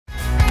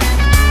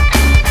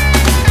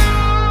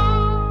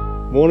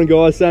Morning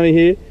guys, Sammy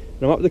here,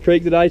 and I'm up the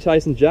creek today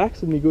chasing jacks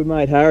with my good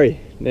mate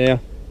Harry. Now,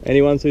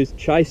 anyone who's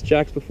chased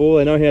jacks before,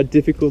 they know how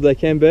difficult they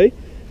can be,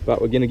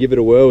 but we're going to give it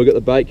a whirl. We've got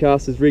the bait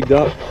casters rigged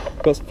up,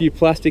 got a few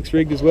plastics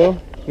rigged as well.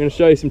 I'm going to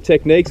show you some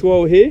techniques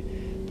while we're here,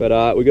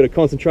 but we've got to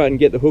concentrate and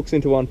get the hooks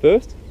into one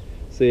first.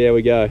 See how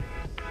we go.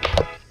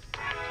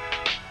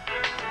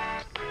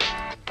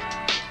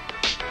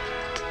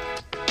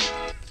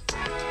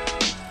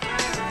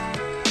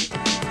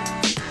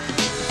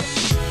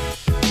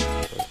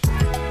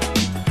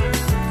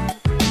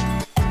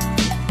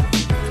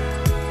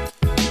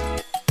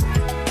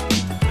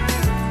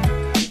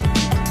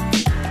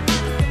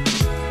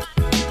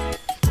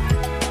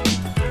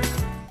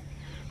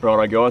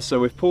 Righto guys, so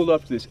we've pulled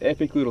up to this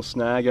epic little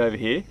snag over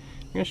here.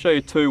 I'm going to show you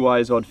two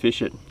ways I'd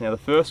fish it. Now the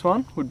first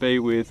one would be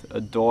with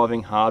a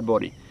diving hard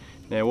body.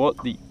 Now what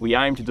we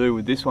aim to do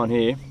with this one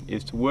here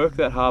is to work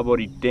that hard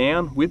body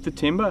down with the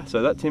timber,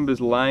 so that timber's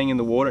laying in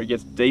the water, it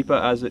gets deeper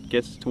as it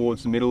gets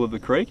towards the middle of the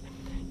creek.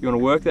 You want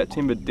to work that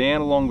timber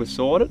down along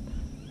beside it.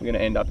 We're going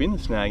to end up in the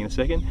snag in a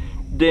second.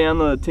 Down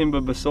the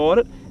timber beside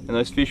it, and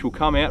those fish will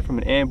come out from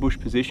an ambush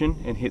position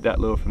and hit that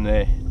lure from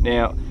there.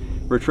 Now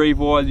retrieve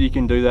wise, you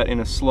can do that in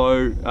a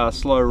slow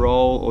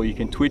roll, or you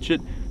can twitch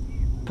it.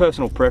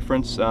 Personal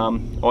preference,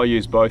 I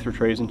use both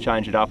retrieves and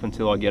change it up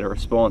until I get a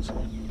response.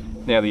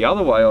 Now the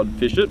other way I'd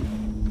fish it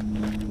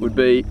would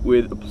be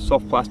with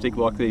soft plastic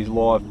like these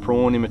live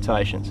prawn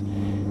imitations.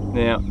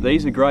 Now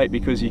these are great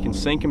because you can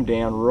sink them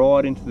down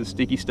right into the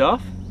sticky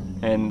stuff,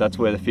 and that's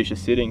where the fish are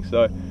sitting.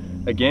 So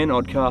again,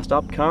 I'd cast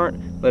up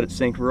current, let it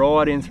sink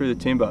right in through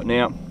the timber.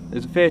 Now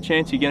there's a fair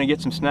chance you're going to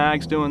get some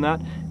snags doing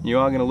that. You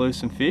are going to lose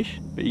some fish,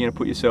 but you're going to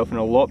put yourself in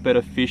a lot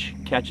better fish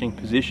catching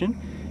position,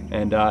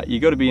 and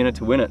you've got to be in it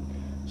to win it.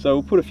 So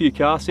we'll put a few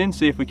casts in,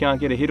 see if we can't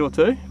get a hit or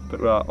two,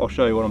 but I'll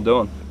show you what I'm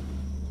doing.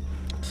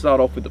 Start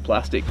off with the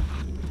plastic.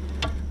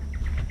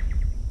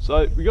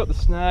 So we got the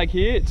snag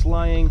here, it's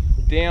laying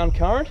down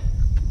current,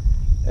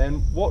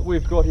 and what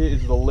we've got here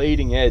is the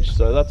leading edge,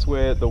 so that's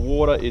where the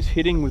water is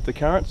hitting with the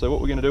current. So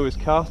what we're going to do is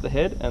cast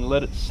ahead and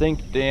let it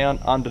sink down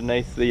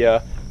underneath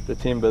the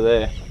timber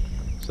there.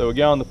 So we're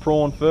going the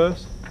prawn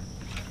first,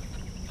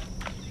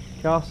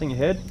 casting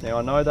ahead. Now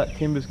I know that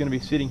timber is going to be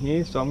sitting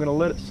here, so I'm going to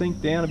let it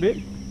sink down a bit.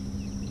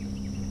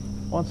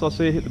 Once I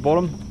see it hit the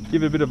bottom,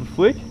 give it a bit of a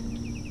flick,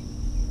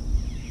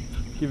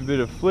 give it a bit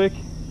of a flick,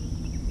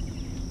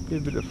 give it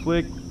a bit of a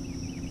flick,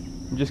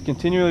 and just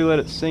continually let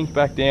it sink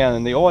back down.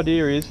 And the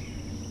idea is,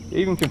 you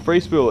even can free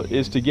spool it,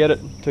 is to get it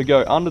to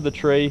go under the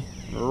tree,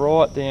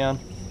 right down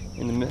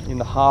in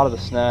the heart of the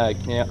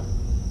snag. Now,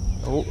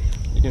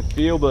 you can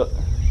feel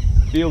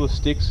the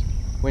sticks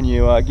when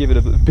you give it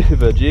a bit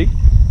of a jig,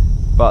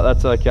 but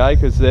that's okay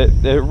because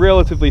they're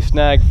relatively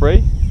snag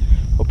free.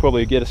 I'll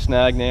probably get a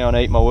snag now and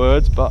eat my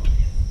words, but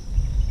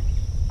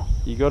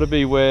you got to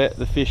be where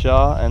the fish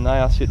are, and they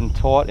are sitting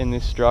tight in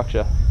this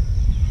structure.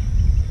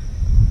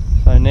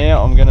 So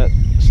now I'm going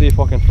to see if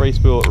I can free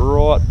spool it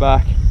right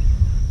back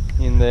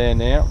in there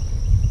now.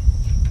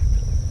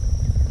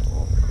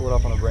 Caught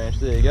up on a branch,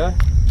 there you go.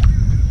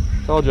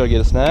 Told you I'd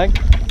get a snag.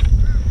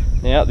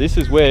 Now this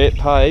is where it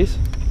pays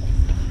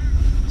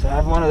to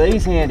have one of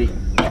these handy.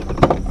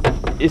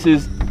 This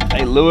is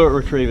a lure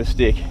retriever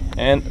stick,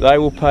 and they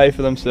will pay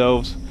for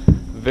themselves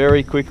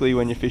very quickly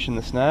when you're fishing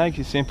the snags.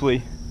 You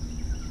simply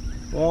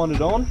wind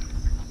it on.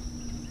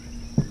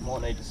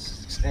 Might need to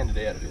extend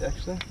it out a bit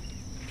actually.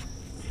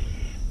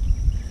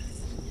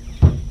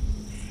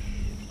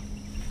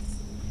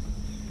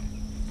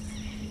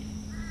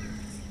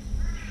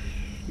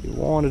 You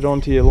wind it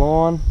onto your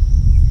line,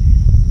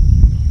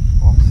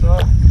 like so,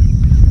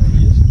 and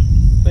you just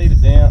feed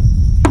it down.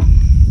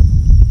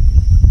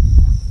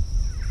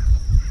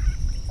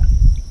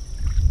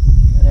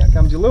 And out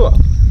comes your lure.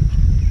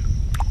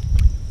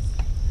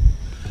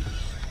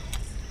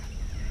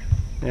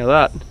 Now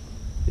that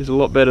is a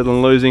lot better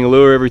than losing a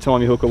lure every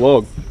time you hook a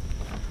log.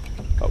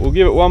 But we'll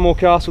give it one more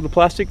cast with the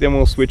plastic, then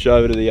we'll switch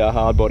over to the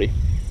hard body.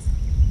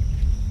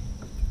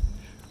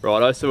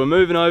 Righto, so we're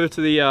moving over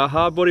to the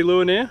hard body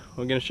lure now.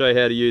 I'm going to show you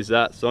how to use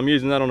that. So I'm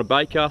using that on a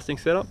bait casting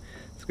setup.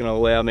 It's going to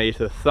allow me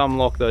to thumb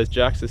lock those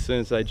jacks as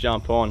soon as they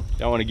jump on.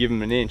 Don't want to give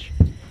them an inch.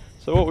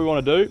 So what we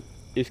want to do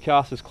is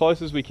cast as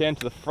close as we can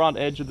to the front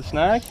edge of the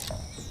snag,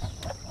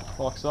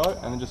 like so,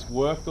 and then just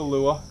work the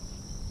lure,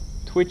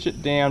 twitch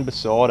it down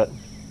beside it.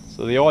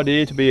 So the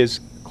idea to be as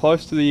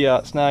close to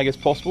the snag as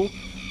possible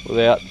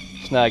without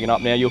snagging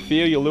up. Now you'll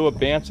feel your lure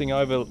bouncing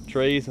over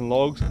trees and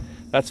logs.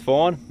 That's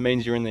fine,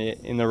 means you're in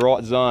the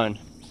right zone.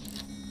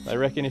 They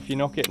reckon if you're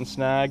not getting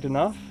snagged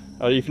enough,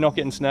 or if you're not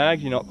getting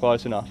snagged, you're not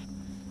close enough.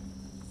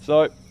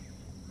 So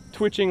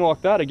twitching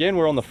like that, again,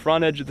 we're on the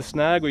front edge of the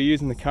snag. We're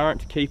using the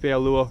current to keep our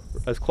lure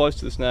as close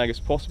to the snag as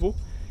possible.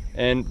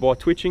 And by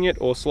twitching it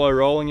or slow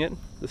rolling it,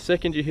 the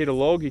second you hit a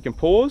log, you can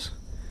pause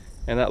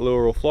and that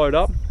lure will float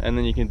up, and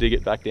then you can dig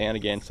it back down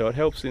again. So it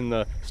helps in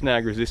the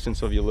snag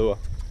resistance of your lure.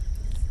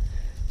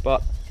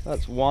 But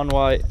that's one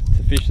way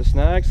to fish the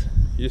snags.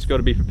 You just got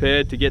to be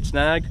prepared to get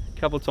snagged a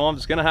couple of times.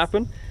 It's going to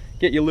happen.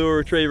 Get your lure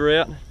retriever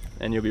out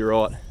and you'll be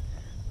right.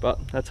 but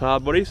that's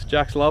hard bodies.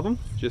 Jacks love them,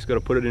 just got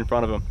to put it in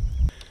front of them.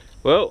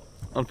 Well,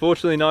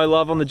 unfortunately no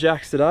love on the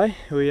jacks today.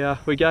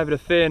 We gave it a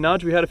fair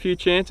nudge. We had a few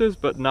chances,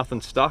 but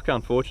nothing stuck,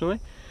 unfortunately,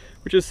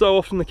 which is so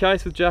often the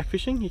case with jack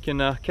fishing. You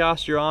can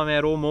cast your arm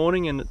out all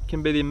morning and it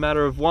can be the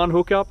matter of one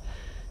hookup,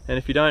 and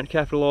if you don't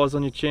capitalise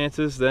on your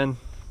chances, then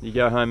you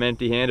go home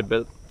empty-handed.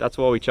 But that's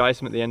why we chase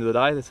them at the end of the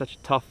day. They're such a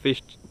tough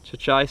fish to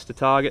chase, to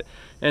target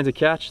and to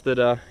catch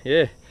that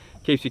yeah,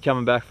 keeps you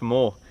coming back for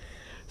more.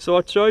 So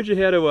I showed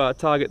you how to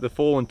target the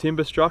fallen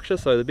timber structure,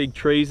 so the big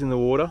trees in the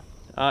water.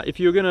 If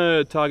you're going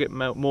to target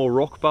more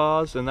rock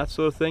bars and that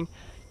sort of thing,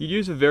 you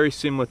use a very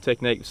similar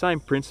technique, same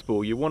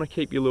principle. You want to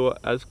keep your lure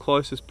as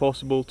close as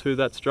possible to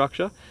that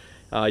structure.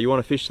 You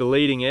want to fish the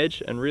leading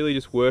edge and really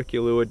just work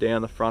your lure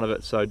down the front of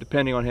it. So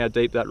depending on how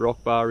deep that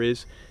rock bar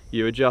is,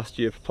 you adjust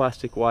your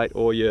plastic weight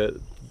or your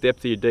depth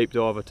of your deep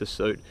diver to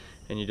suit,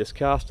 and you just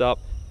cast up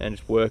and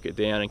just work it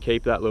down and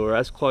keep that lure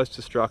as close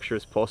to structure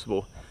as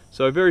possible.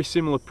 So very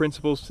similar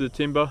principles to the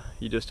timber,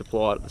 you just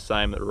apply it the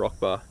same at the rock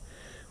bar.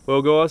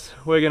 Well guys,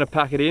 we're going to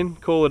pack it in,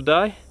 call it a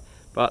day,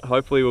 but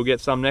hopefully we'll get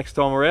some next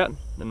time we're out,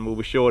 and we'll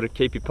be sure to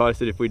keep you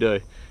posted if we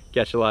do.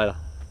 Catch you later.